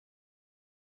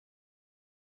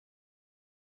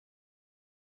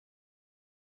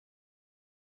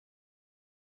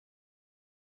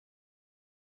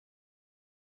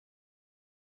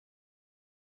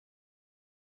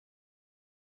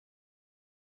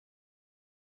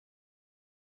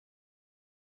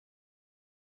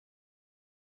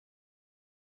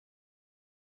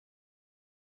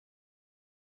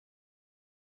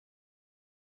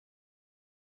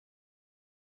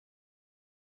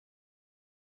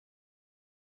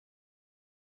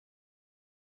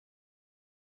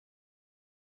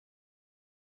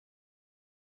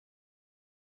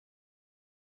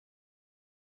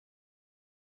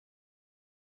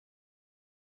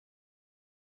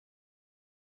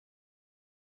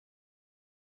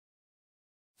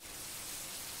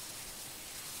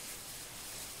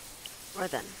Right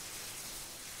then.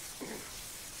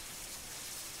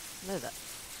 Hello there.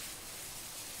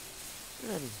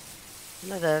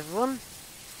 Hello there, everyone.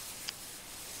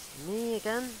 Me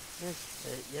again?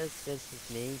 Yes, it's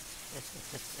me.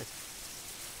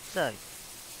 So,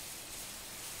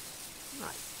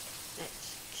 right,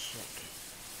 let's check.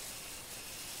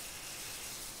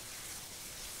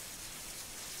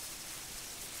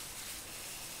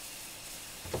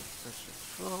 Let's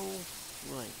control.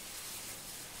 Right.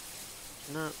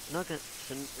 No, not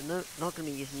gonna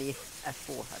be using the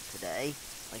F4 HUD today,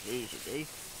 like I usually do.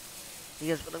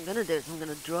 Because what I'm gonna do is I'm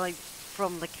gonna drive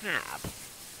from the cab.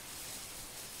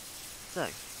 So,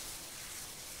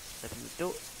 open the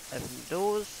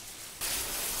doors.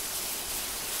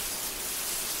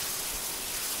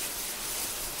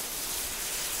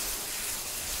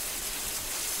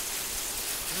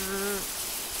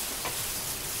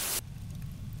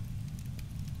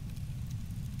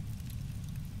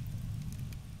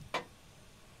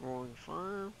 Rolling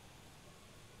file.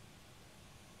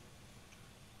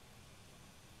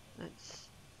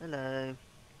 Hello.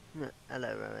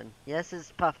 Hello, Rowan. Yes,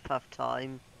 it's puff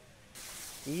time.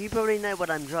 You probably know what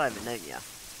I'm driving, don't you?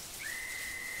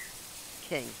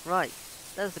 King. Right.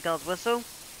 There's the guard whistle.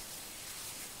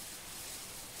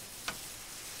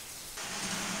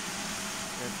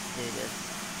 Let's do this.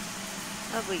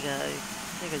 Up we go.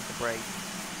 Here goes the brake.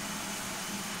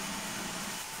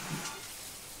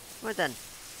 Right then.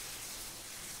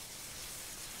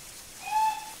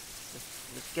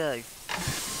 Let's go.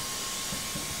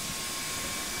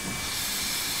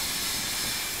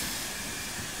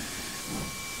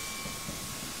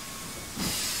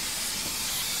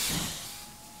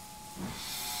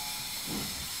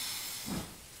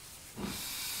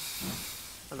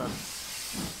 Hold on.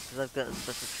 Because I've got a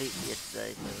special treat for you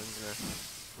today, so I'm gonna...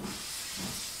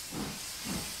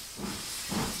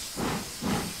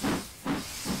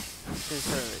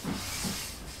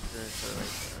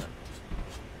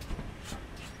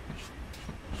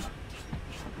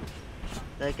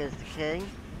 There goes the king.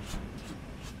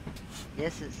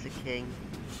 Yes, it's the king.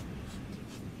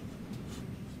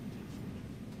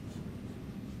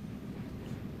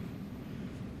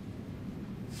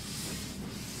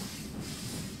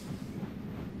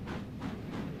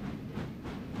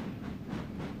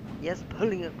 Yes,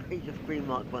 pulling a crate of green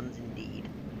mark ones indeed.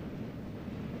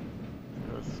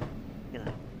 Of course, you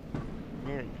know,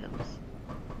 here it comes.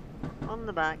 On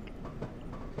the back,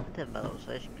 a 10 barrel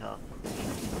station car.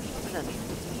 And then,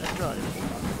 let's drive.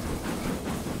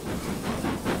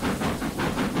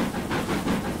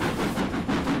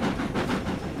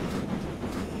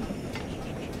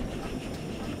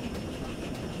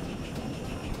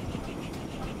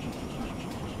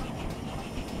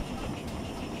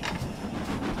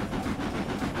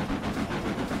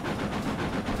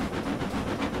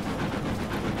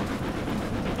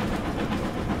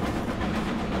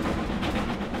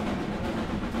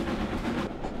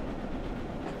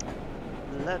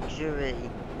 Luxury.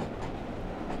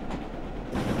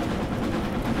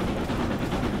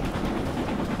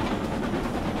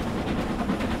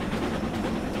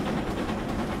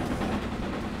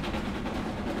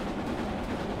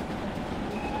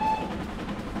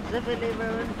 Specifically,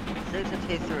 Rowan,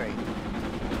 623.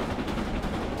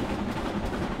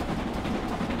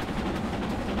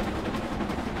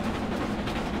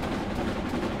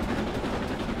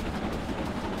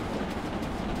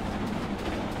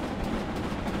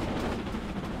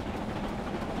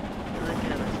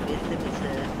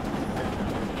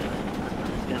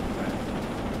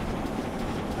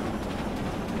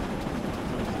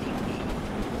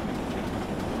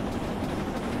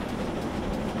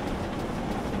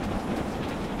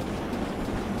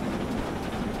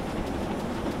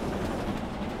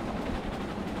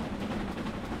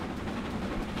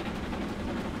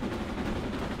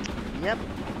 Yep.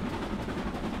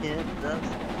 Yeah, it does.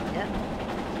 Yep.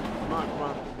 Mark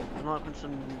 1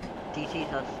 some DT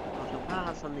has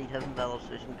pass on the 11 barrel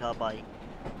station car by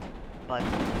so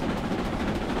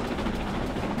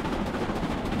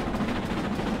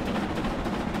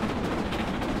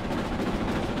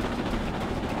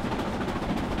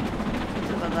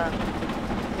about that.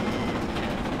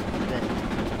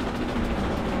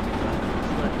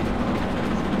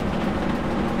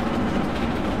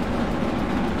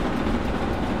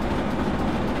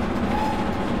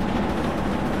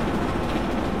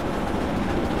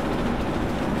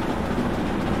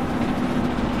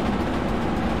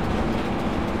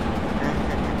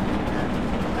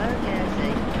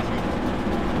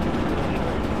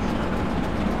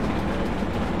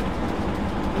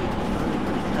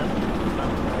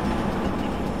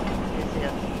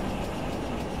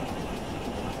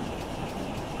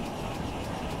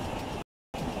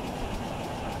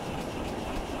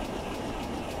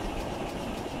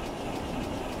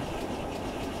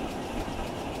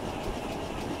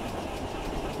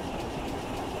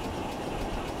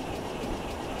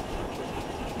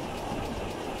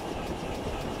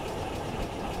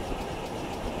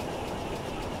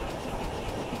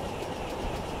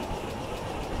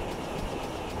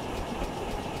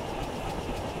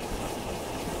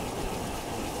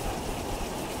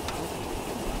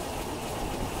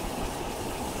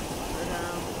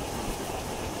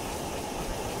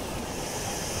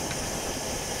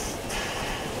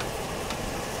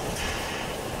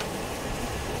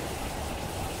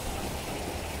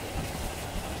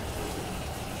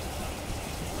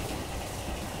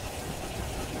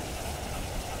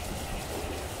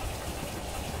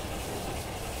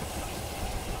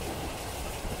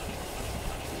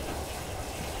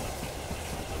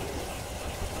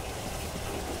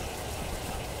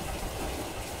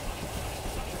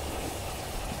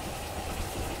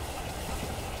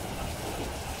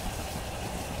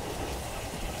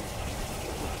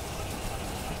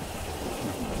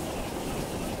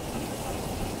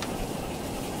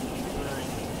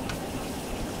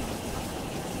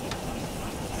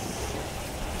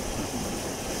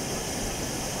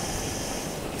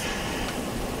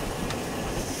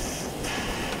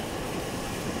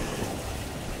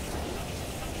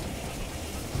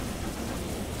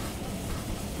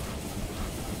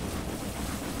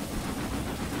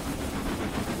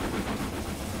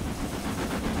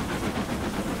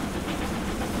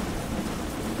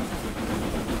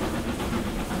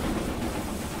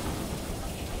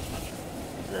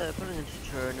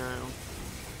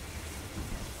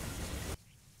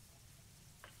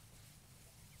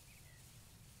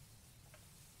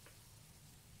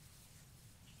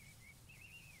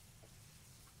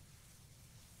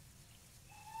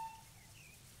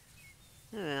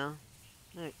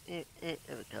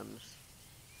 Here it comes.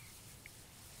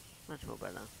 Much more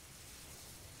better.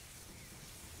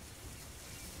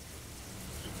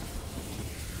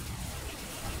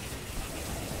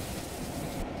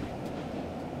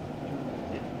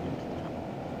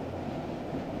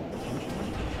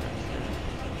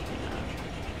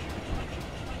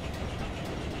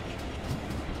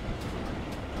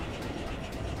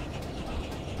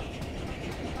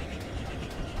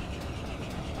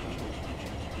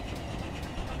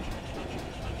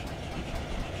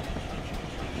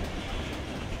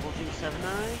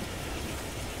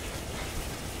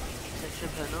 Section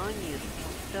per 9, use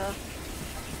the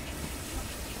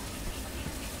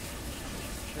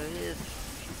So here's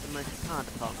the motor car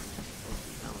department of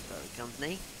the Alpha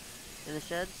company. In the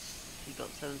sheds, you've got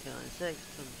 1796,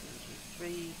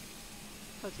 1723,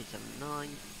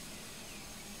 5279,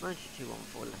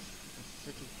 9214,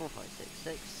 City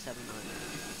 4566,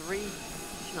 7993,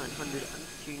 2900 and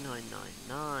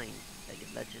 2999.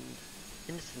 Vegas Legend,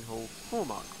 Innocent Hall,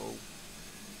 Hallmark Hall,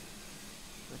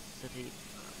 Leicester City,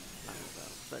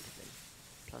 Lamberville, vertically,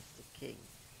 plus the King.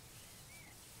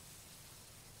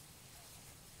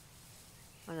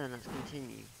 And then let's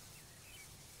continue.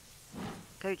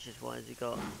 Coaches wise, we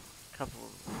got a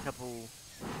couple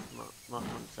Mark 1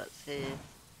 sets here.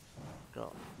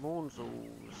 Got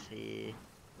Mornsalls here.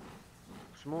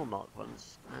 Some more Mark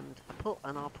 1s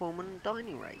and our Pullman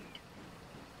dining raid.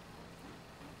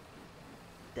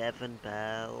 Devon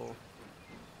Bell.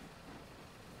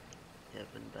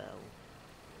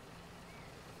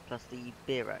 Plus the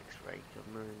Beerax raid of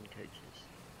Maroon coaches.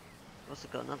 Also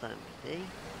got another MPD.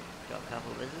 Got a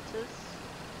couple of visitors.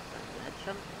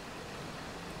 Headshot.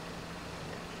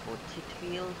 For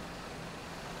Titfield.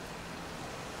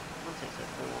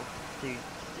 1604.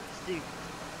 Stu's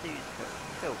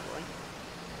Philboy.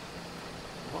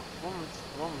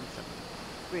 117.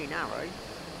 Green Arrow.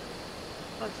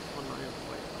 5619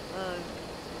 and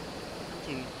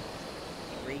 2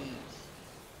 threes.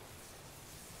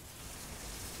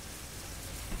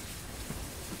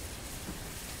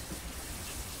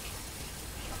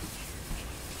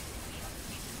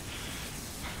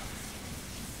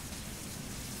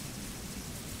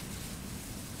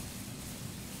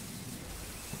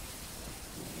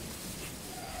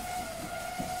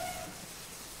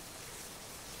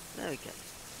 There we go.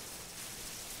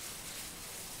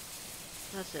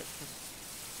 That's it.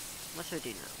 What should I do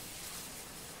now?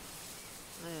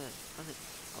 I think,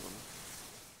 hold on.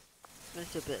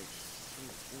 Let's do a bit of,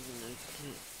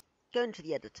 go into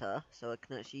the editor so I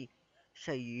can actually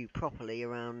show you properly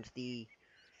around the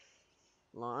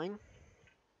line.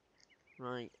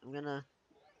 Right, I'm gonna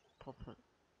pop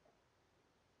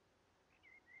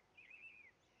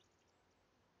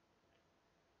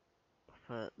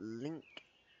a link.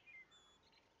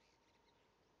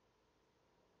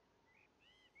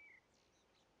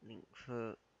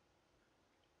 For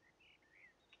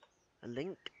a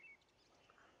link.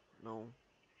 No.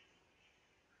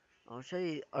 I'll show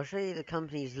you the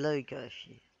company's logo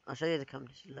I'll show you the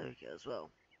company's logo as well.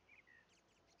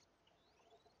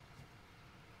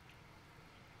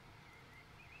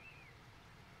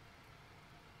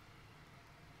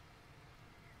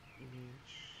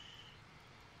 Image.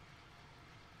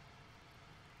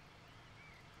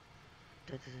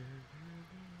 Da -da -da -da.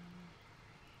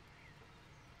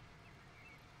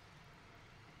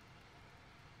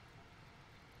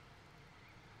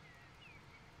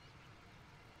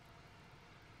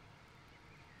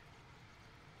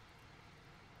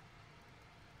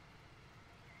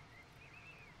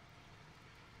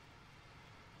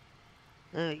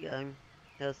 There we go.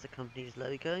 There's the company's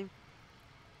logo.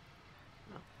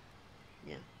 Oh,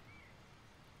 yeah.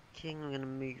 King, I'm gonna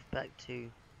move back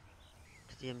to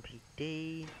the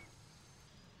MPD.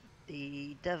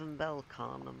 The Devon Bell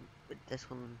car with this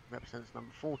one represents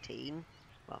number 14.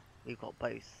 Well, we've got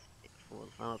both for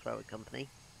the Farmer Railway Company.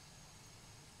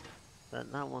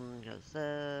 But that one goes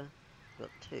there. We've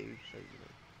got two, so you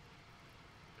know.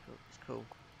 Cool, it's cool.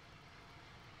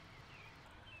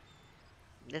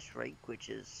 This rake, which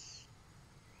is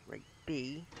rake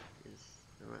B,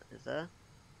 is there.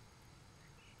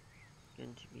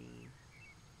 Going to be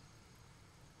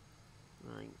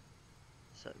right.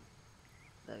 So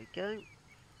there we go.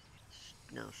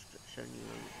 Now showing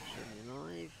you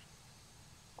live.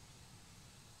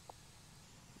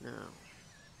 Now,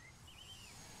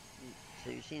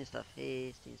 so you've seen stuff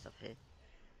here,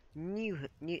 New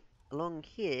along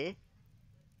here.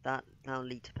 That now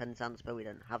leads to Penzance, but we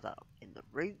don't have that in the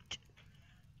route.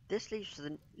 This leads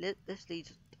to this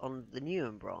leads on the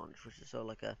Newham branch, which is sort of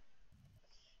like a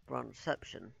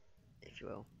branchception, if you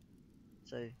will.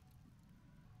 So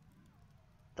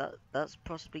that's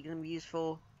possibly going to be used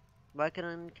for wagon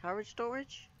and carriage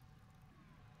storage.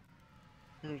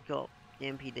 Then we've got the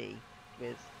MPD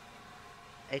with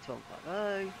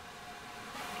 8150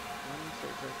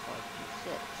 160526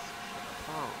 Sugar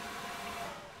Farm.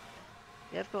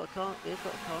 We've got a castle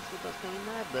that's going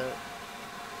there, but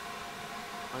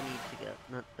I need to get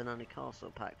the Nunny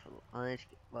Castle pack for.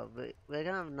 Well, we're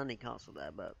gonna have a Nunny Castle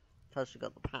there, but first we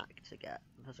got the pack to get.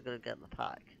 First we gotta get the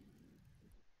pack.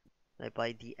 Made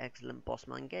by the excellent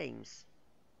Bossman Games.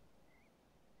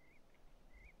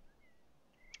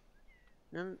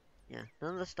 None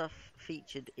of the stuff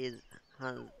featured is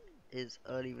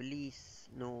early release,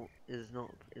 nor is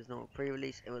not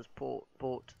pre-release. It was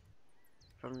bought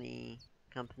from the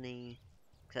company,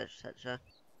 etc. etc.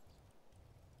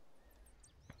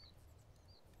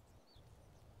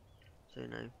 So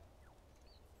no.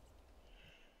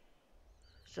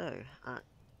 So at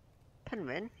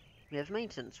Penryn, we have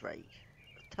maintenance rake,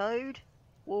 a toad,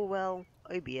 Warwell,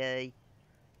 OBA,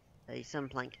 a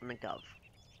sunplank, and a gov.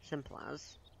 Simple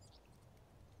as.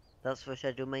 That's for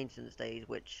scheduled maintenance days,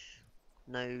 which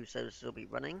no services will be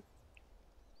running.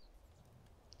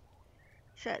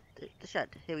 The shed.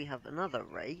 Here we have another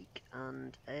rake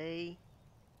and a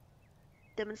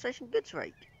demonstration goods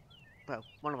rake. Well,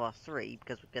 one of our three,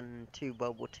 because we're getting 2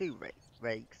 World War II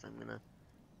rakes. I'm gonna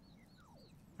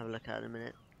have a look at it in a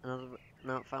minute.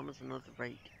 Now found was another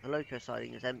rake. The loco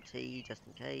siding is empty, just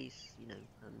in case, you know,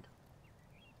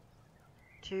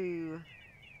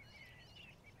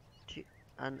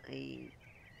 and a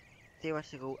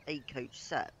theoretical 8-coach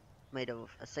set made of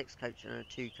a 6-coach and a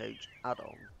 2-coach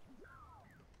add-on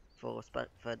for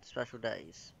special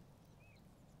days.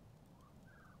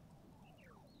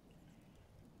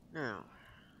 Now,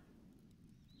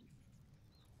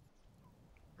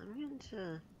 I'm going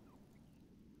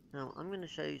to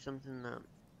show you something that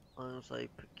I also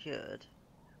procured.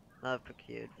 That I've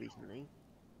procured recently.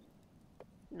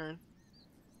 No.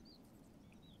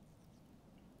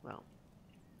 Well,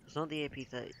 it's not the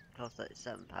AP30 Class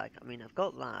 37 pack. I mean, I've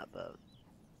got that, but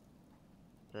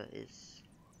it's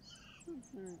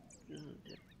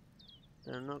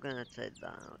but I'm not going to take that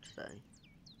out today.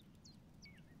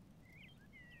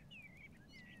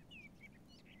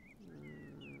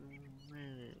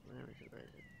 Where is it?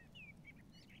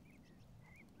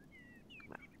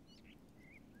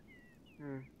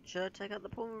 Should I take out the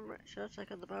Pullman? Should I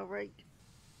take out the barrel rake?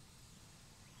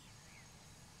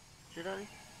 Should I?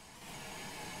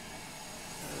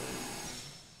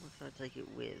 What should I take it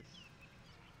with?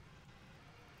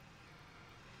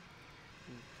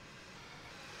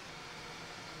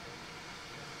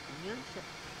 I'm going to.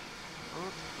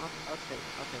 I'll take my time.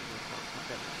 I'll take my time a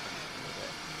little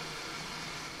bit.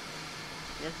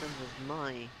 The essence of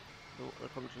the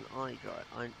content I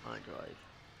drive.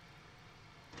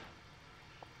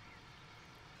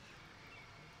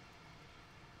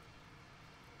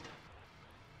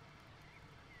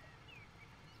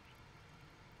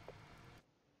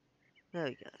 There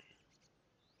we go.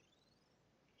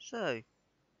 So,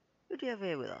 who do you have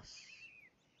here with us?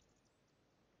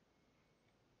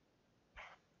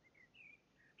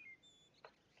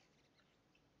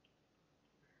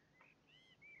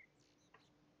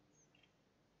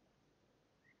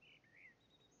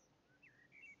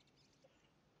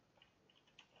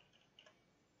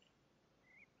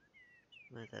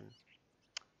 Where then?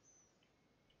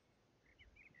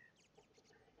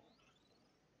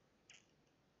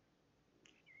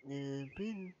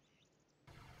 Bin.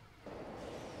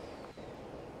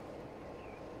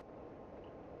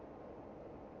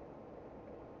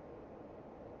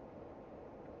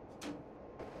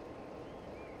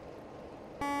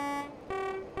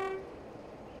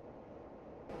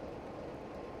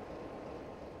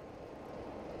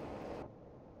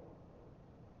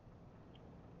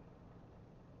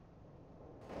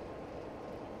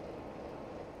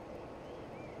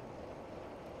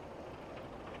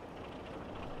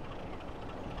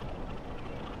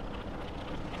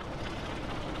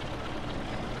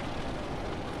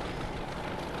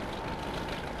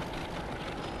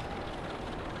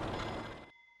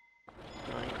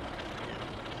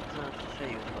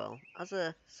 As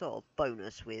a sort of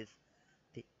bonus with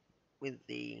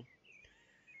the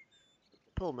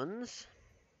Pullmans,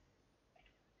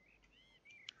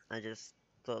 I just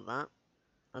thought that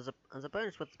as a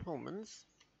bonus with the Pullmans,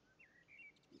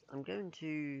 I'm going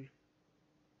to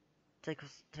take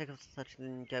off the section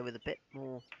and go with a bit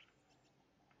more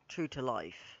true to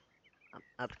life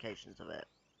applications of it.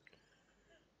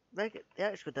 The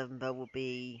actual Devon Bell will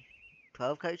be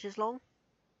 12 coaches long.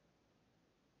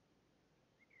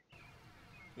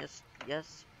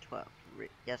 Yes, 12.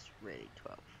 Yes, really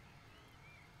 12.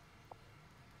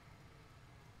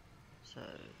 So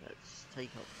let's take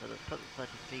off. So let's put the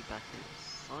 33 back in the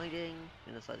siding.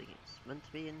 In the siding it's meant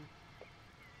to be in.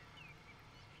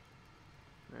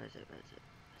 Where is it? Where is it?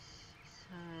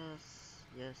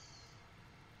 Yes.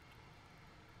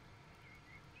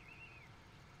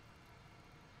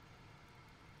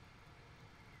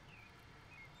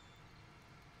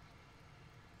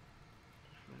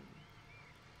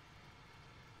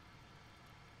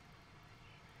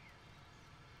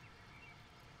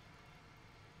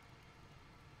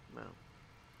 Well,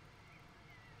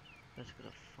 just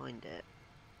gotta find it.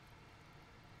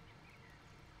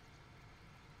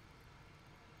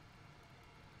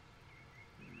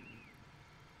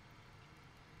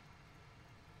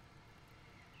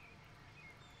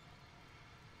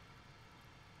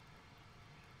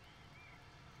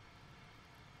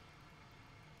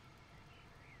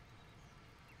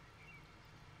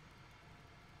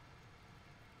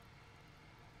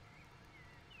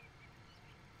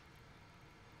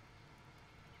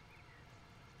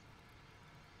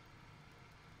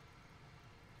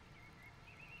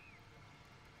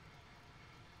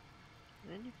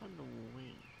 Then you find the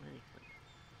wing. Where do you find it?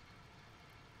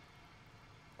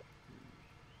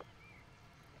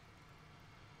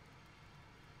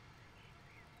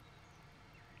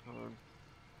 Hold on.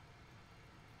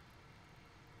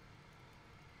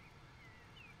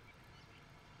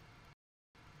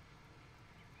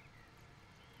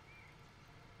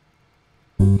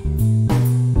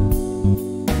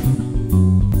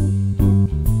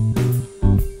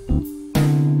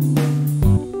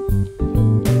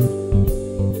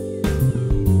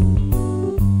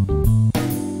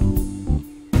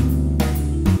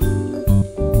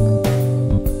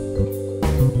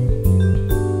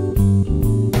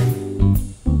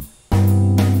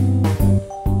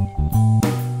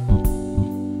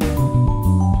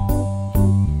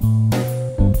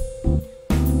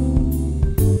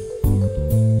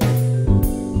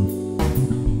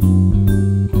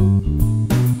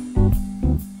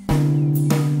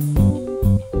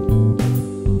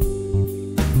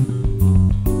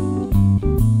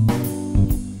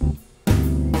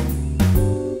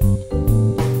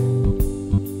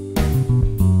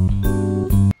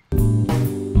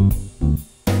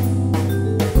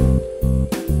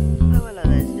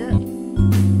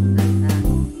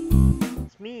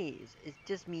 It's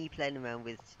just me playing around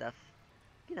with stuff,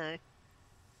 you know.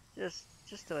 Just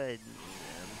to let's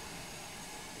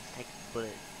take a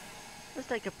bullet. Let's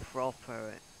take a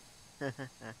proper.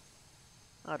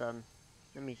 Hold on.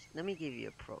 Let me give you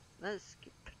a prop.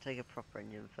 Take a proper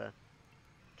engine to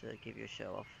give you a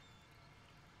show off.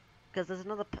 Because there's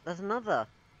another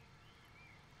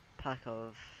pack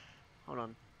of. Hold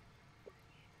on.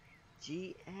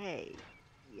 GA.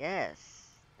 Yes.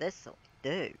 This'll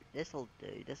do. This'll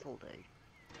do. This'll do.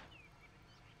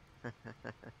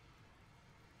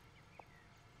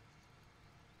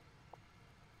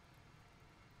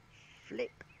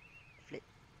 Flip.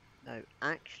 No,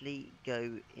 actually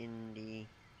go in the.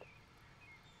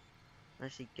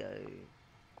 Actually go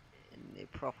in the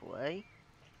proper way.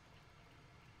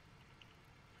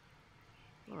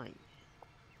 Right.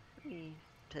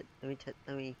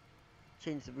 Let me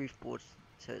change the roof board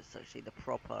so it's actually the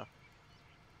proper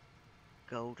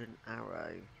golden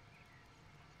arrow.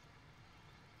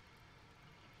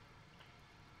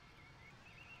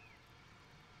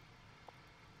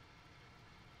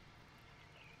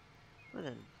 Well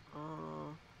then,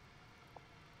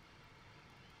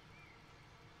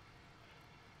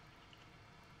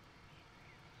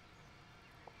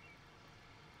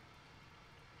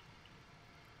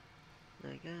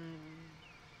 there we go.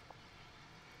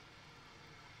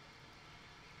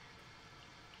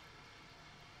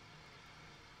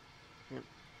 Yep.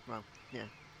 Well, yeah.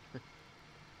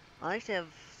 I actually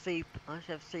have three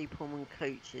Pullman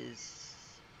coaches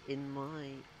in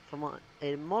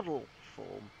model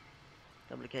form,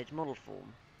 double cage model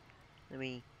form. Let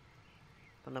me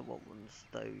find out what ones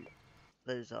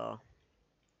those are.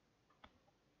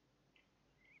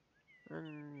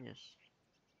 Yes.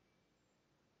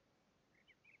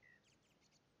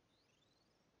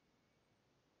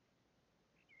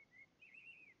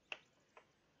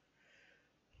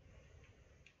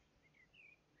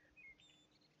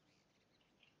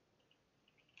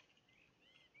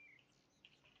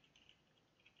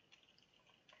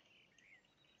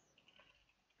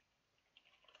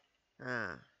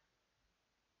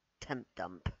 Temp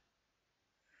dump.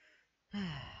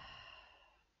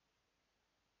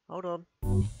 Hold on.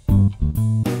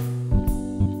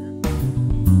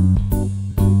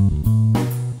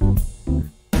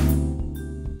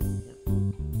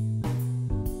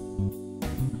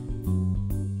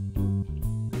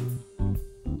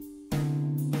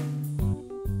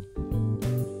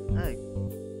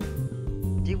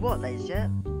 what, ladies and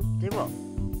gents? Do what?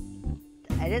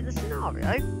 Edit the scenario?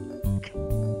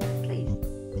 Please.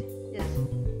 Yes.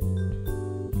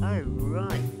 Oh,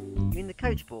 right. You mean the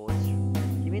coach boards?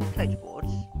 You mean the coach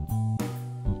boards?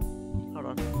 Hold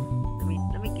on.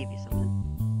 Let me give you something.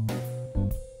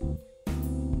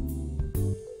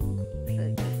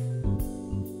 Coach.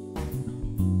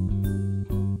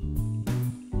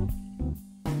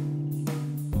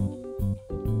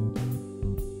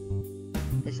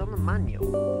 It's on the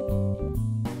manual.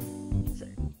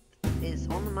 It's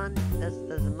on the man.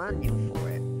 There's a manual for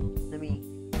it. Let me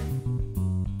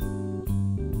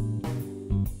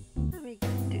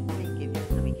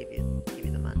give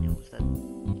you the manuals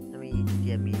then. Let me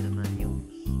give you the manuals.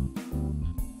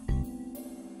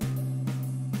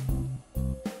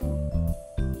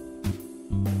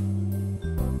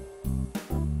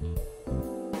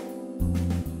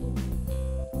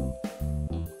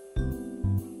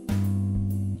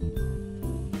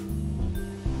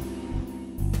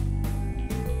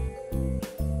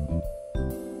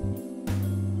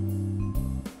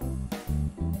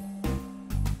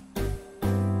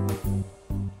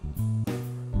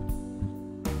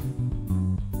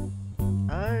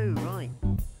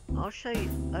 I'll show you.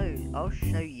 Oh, I'll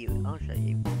show you. I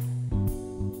see.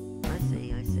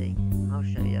 I'll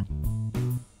show you.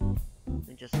 Let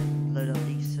me just load up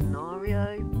the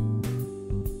scenario.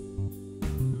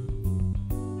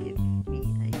 Give me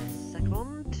a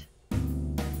second.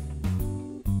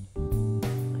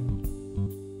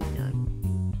 No.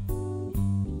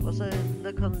 Also,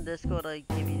 look on Discord, I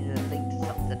give you a link to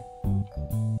something.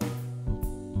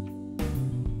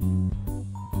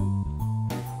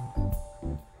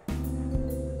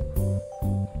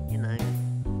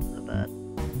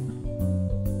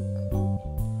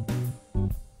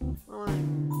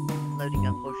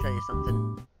 I'll show you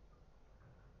something.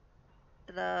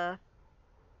 Ta-da!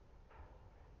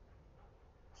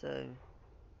 So,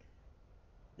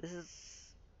 this is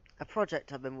a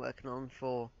project I've been working on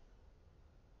for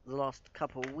the last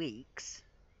couple of weeks.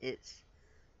 It's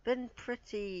been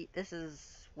pretty... This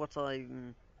is what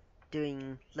I'm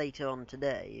doing later on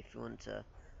today, if you want to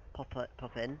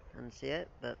pop in and see it.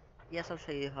 But yes, I'll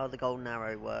show you how the golden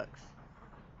arrow works,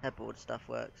 headboard stuff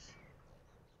works.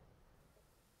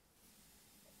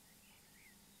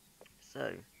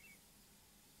 So,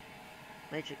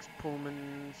 Matrix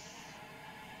Pullmans.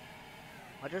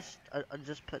 I just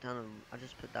put down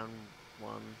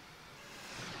one.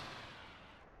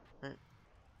 I'm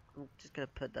just gonna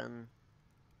put down.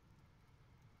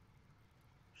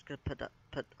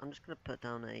 I'm just gonna put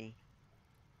down a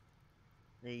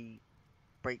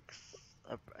break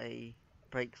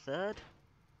third.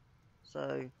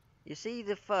 So you see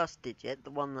the first digit,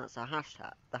 the one that's a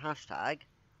hashtag, the hashtag.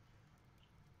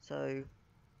 So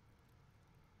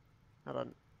hold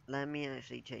on, let me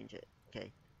actually change it.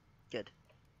 Okay, good.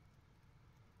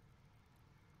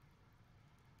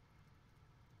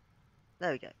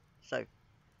 There we go. So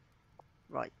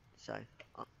right, so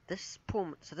this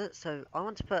Pullman. So I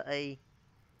want to put a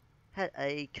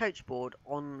coach board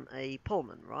on a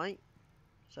Pullman, right?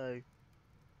 So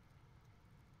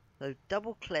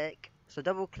double click. So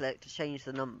double click to change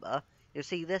the number. You'll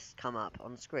see this come up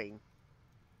on screen.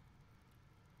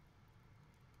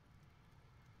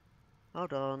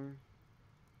 Hold on.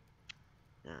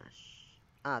 There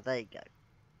you go.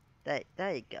 There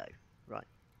you go. Right.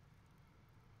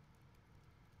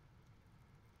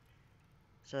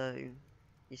 So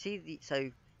you see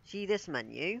see this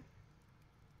menu.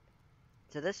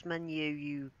 So this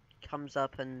menu comes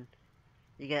up and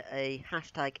you get a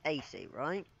hashtag 80,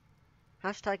 right?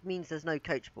 Hashtag means there's no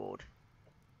coach board.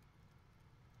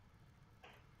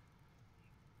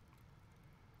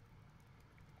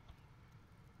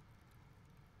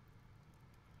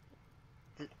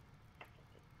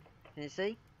 Can you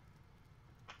see?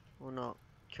 Or not?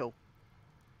 Cool.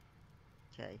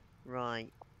 Okay,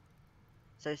 right.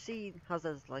 So see how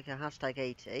there's like a hashtag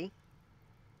 80.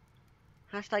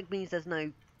 Hashtag means there's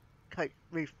no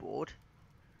roof board.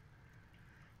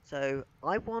 So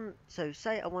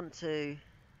say I want to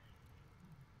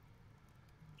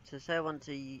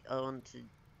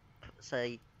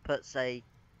put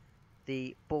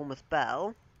the Bournemouth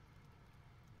Bell.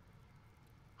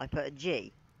 I put a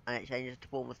G and it changes to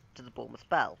the Bournemouth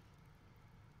Bell.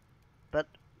 But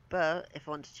if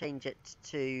I want to change it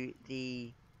to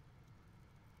the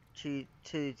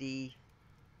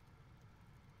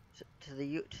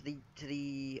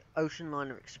Ocean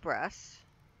Liner Express,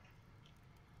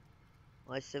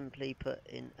 I simply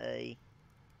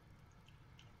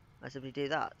do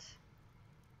that.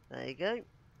 There you go.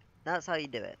 That's how you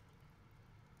do it.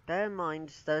 Bear in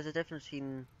mind, there's a difference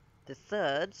between the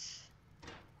thirds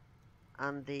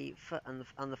and the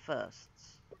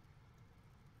firsts.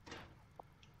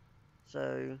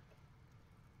 So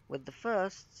with the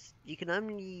firsts, you can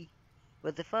only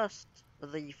with the first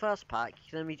pack,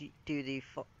 you can only do the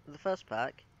first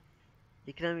pack.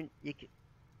 You can only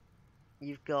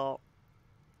you've got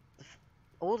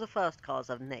all the first cards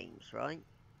have names, right?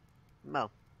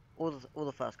 Well, all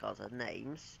the first cards have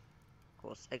names, of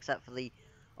course, except for the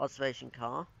observation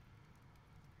car.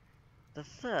 The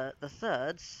thirds.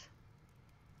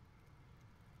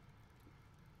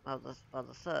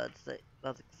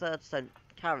 The thirds don't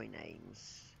carry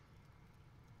names.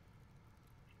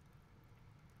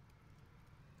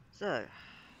 So,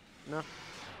 enough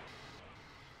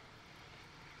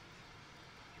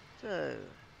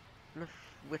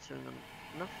whittering on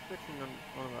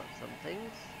about some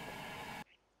things.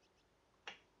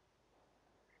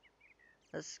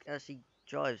 Let's actually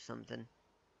drive something.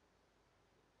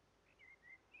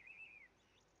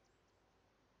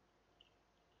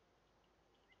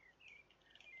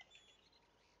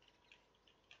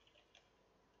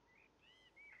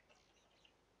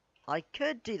 I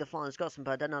could do the Flying Scotsman,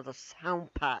 but I don't have the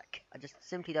sound pack. I just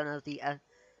simply don't have the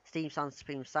Steam Sound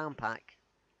Supreme sound pack.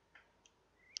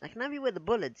 I can have you with the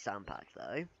Bullet sound pack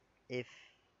though, if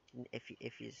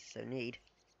you so need.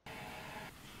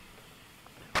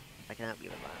 I can help you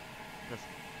with that. Because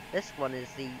this one is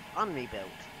the unrebuilt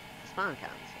spam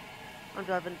cans. I'm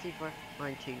driving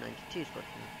TS2019 Squadron.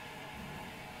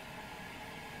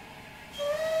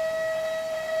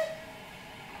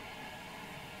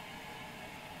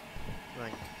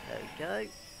 Right, there we go.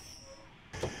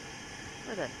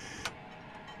 Right there.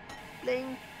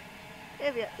 Bling!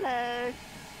 Here we are. Hello!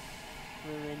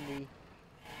 We're in the...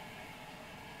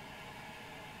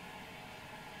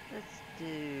 Let's do...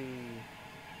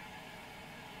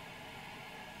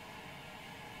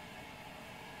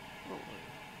 What one?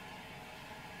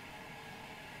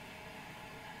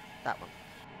 That one.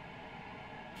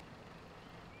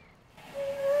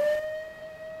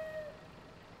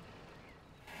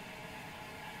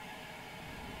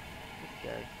 Let's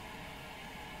go.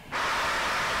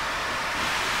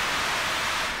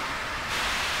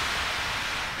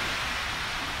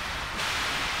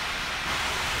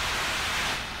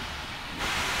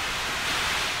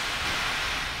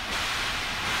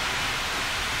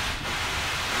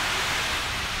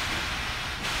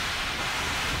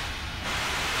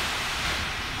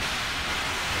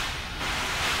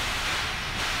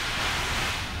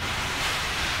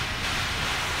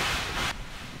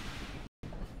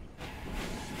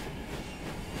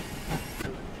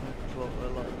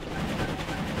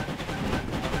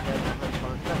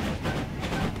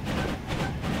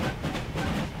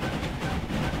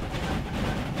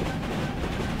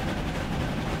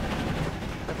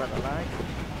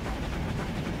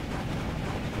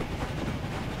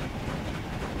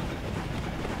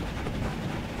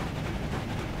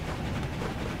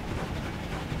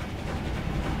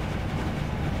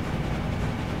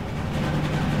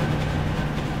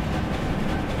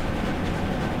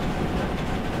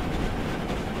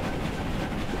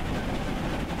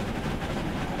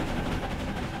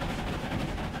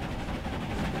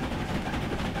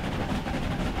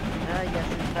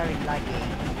 Very laggy.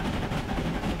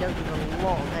 It goes with a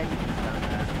lot of engines down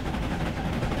there.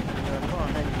 There are a lot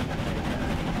of engines down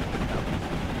there.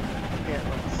 Yeah, a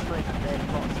lot of smoke there, a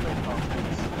lot of smoke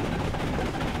particles.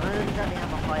 I don't exactly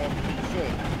have a high FPC.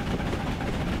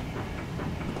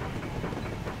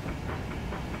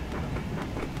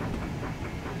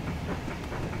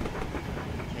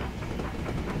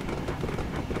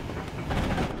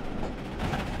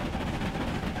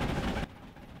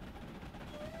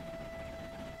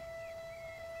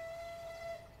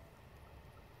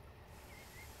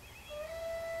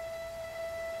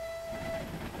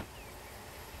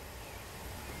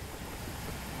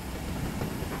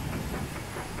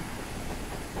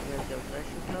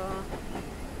 Car,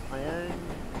 I own,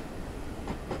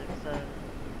 Alexa,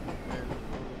 and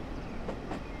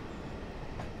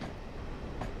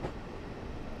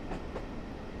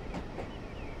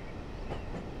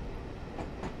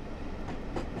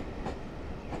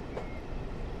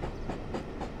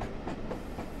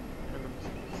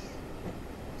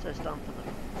so it's done from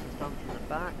the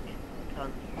back.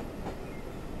 Cunt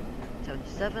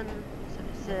 77,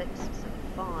 76,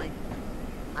 75,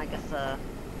 Agatha,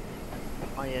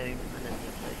 I own, and then the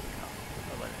observation car.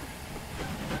 Oh, well.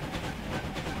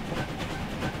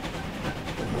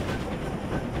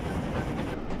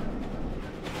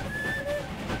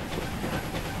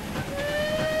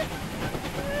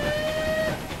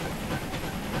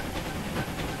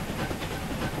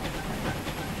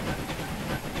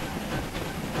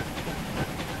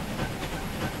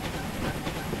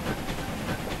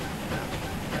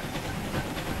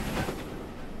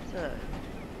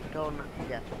 golden,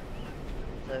 yeah.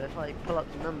 So if I pull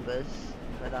up the numbers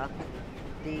for that,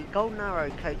 the golden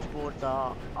arrow code towards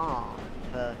our R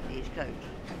for each code.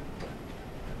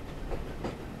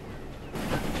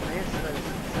 I guess there's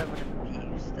several different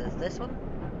views. There's this one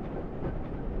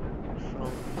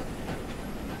from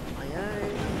IO.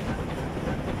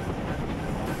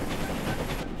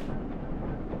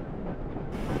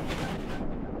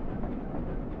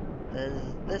 There's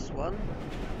this one.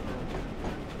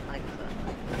 Like that.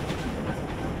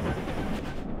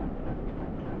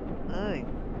 Oh,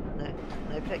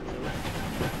 no pixels.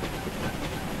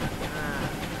 Ah,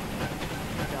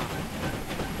 darn.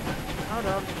 Hold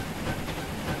on.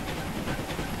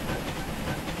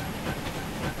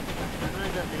 I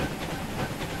don't think.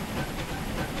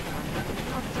 I'm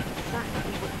not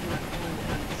exactly what you would call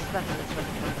a specialist when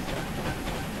it comes to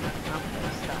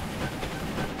output stuff.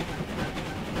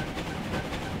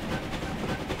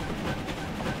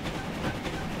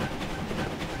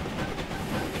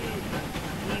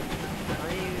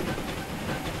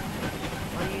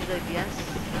 I use OBS.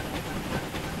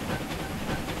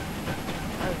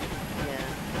 Oh, yeah.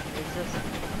 It's just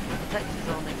the textures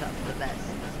aren't exactly the best,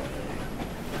 so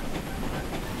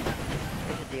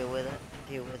we should deal with it.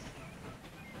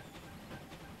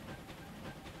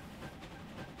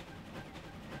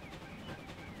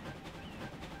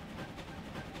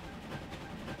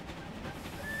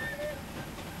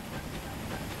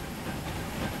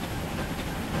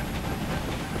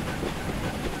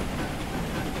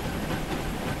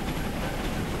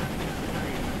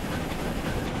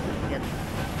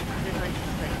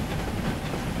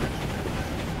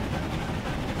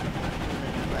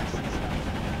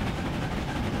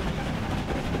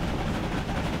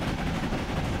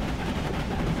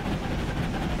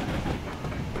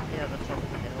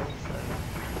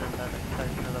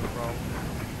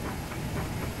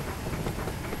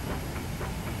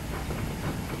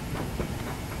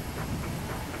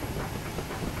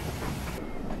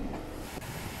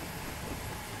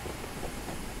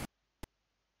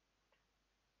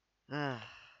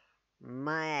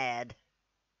 Mad.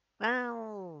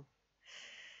 Well,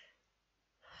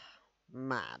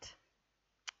 mad.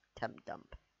 Temp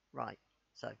dump. Right,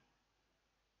 so.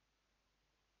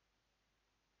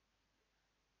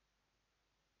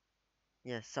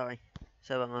 Yeah, sorry.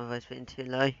 Sorry about my voice being too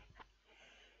low.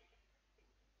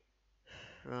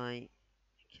 Right.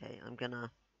 Okay,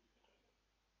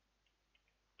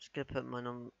 just gonna put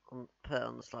mine put it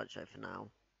on the slideshow for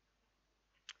now.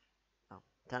 Oh,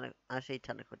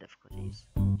 technical difficulties.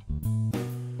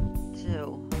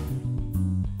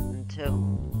 Until.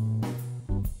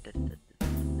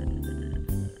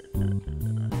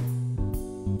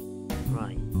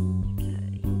 Right.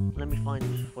 Okay. Let me find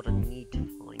what I need to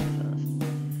find first.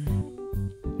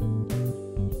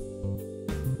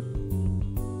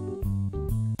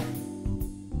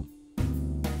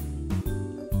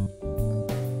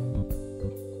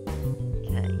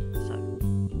 Okay. So,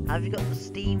 have you got the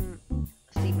Steam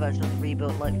version of the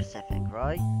rebuilt Light Pacific,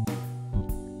 right?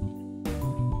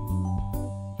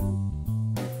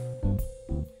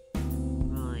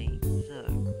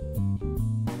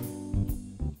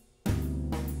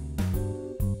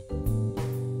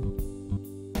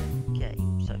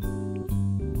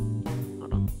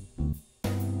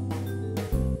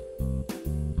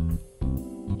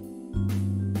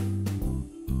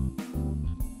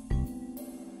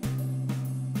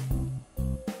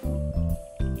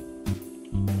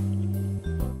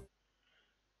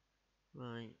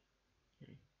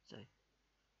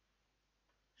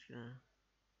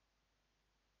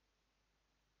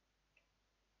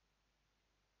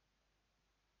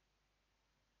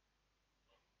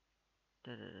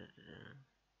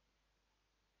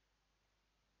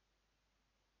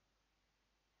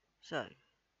 So,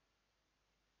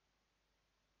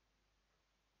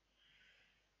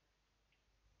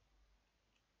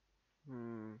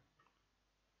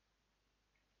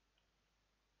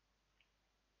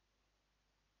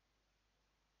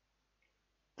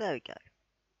 there we go.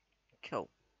 Cool.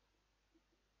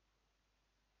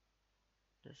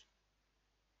 Just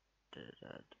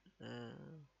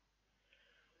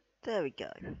there we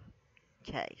go.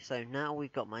 Okay, so now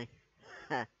we've got my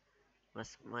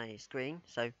my screen.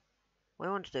 So what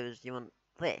I want to do is you want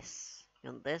this. You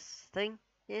want this thing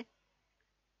here?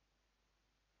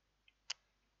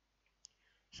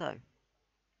 So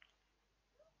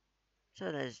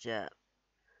there's Jet.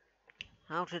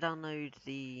 How to download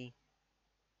the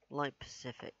Light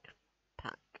Pacific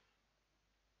pack.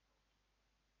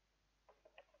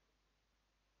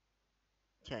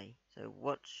 Okay, so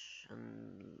watch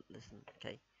and listen.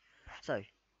 Okay, so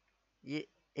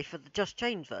if for the Just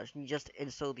Change version, you just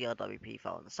install the RWP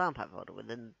file and the soundpad folder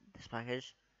within this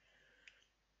package.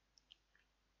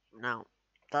 Now,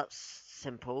 that's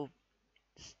simple.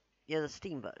 Yeah, the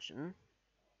Steam version.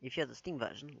 If you have the Steam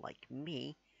version, like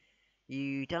me,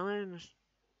 you download.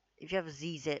 If you have a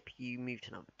ZZip, you move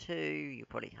to number 2. You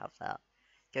probably have that.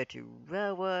 Go to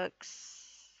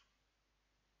Rareworks.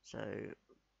 So,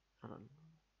 hold on.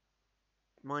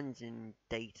 Mine's in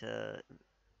data.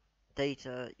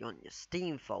 Data. You want your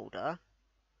Steam folder.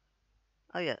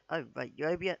 Oh yeah. Oh right.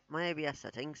 Your OBS. My OBS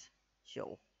settings.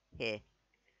 Sure. Here.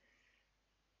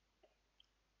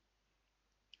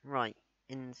 Right.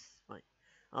 Right.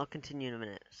 I'll continue in a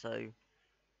minute. So,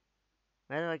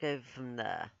 where do I go from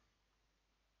there?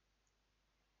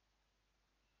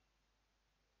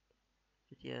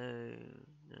 Video.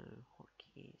 No.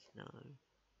 Hotkeys. No.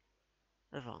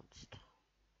 Advanced.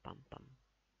 Bum bum.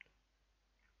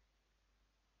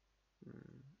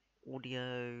 Audio.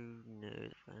 No.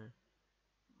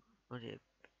 Audio.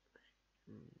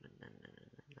 No, no, no,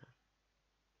 no, no.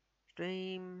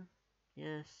 Stream.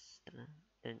 Yes.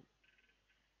 Don't.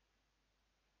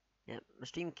 Yeah, my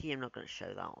stream key. I'm not going to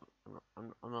show that one.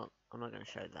 I'm not going to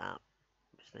show that,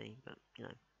 obviously. But you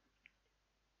know,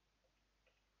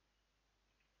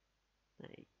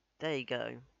 there you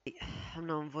go. I'm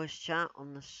now on voice chat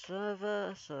on the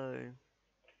server, so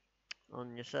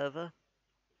on your server.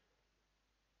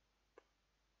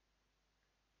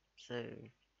 So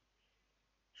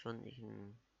if you want, you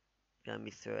can go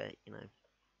me through it. You know.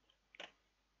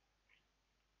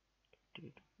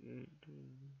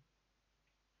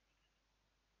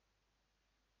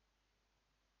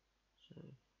 So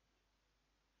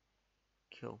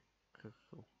cool, cool,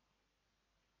 cool.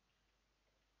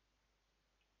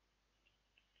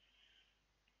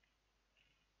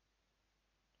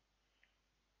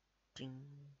 Ding.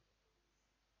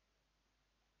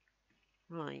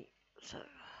 Right. So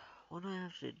what do I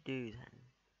have to do then?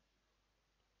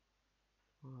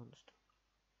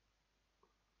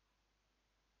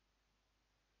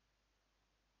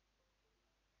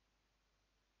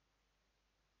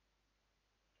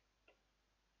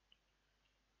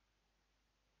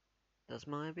 Does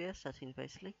my OBS settings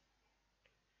basically?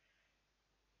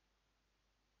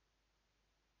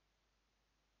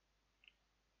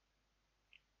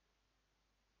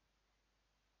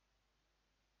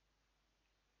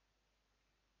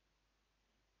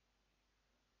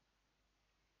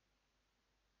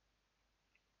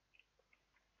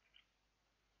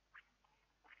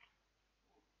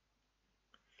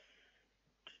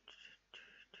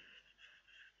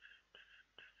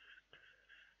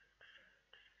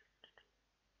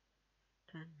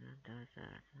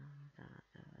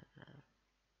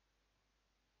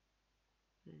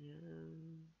 Video.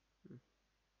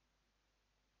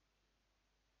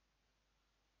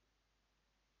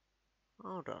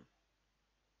 Hold on.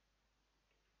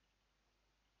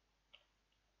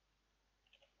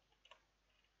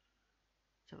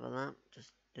 So about that,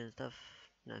 just doing stuff.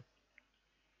 No.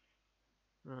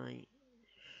 Right.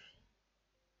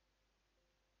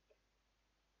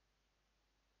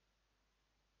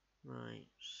 Right.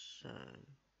 So.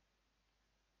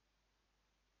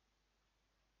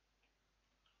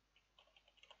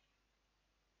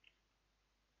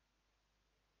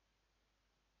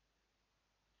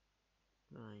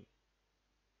 Right.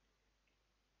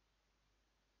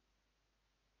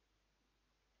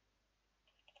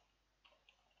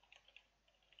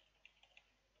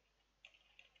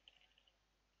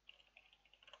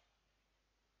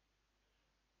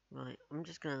 Right. I'm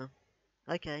just gonna.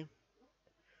 Okay.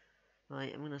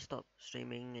 Right. I'm gonna stop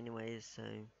streaming anyways. So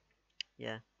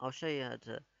yeah, I'll show you how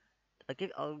to.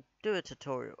 I'll do a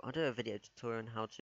tutorial. I'll do a video tutorial on how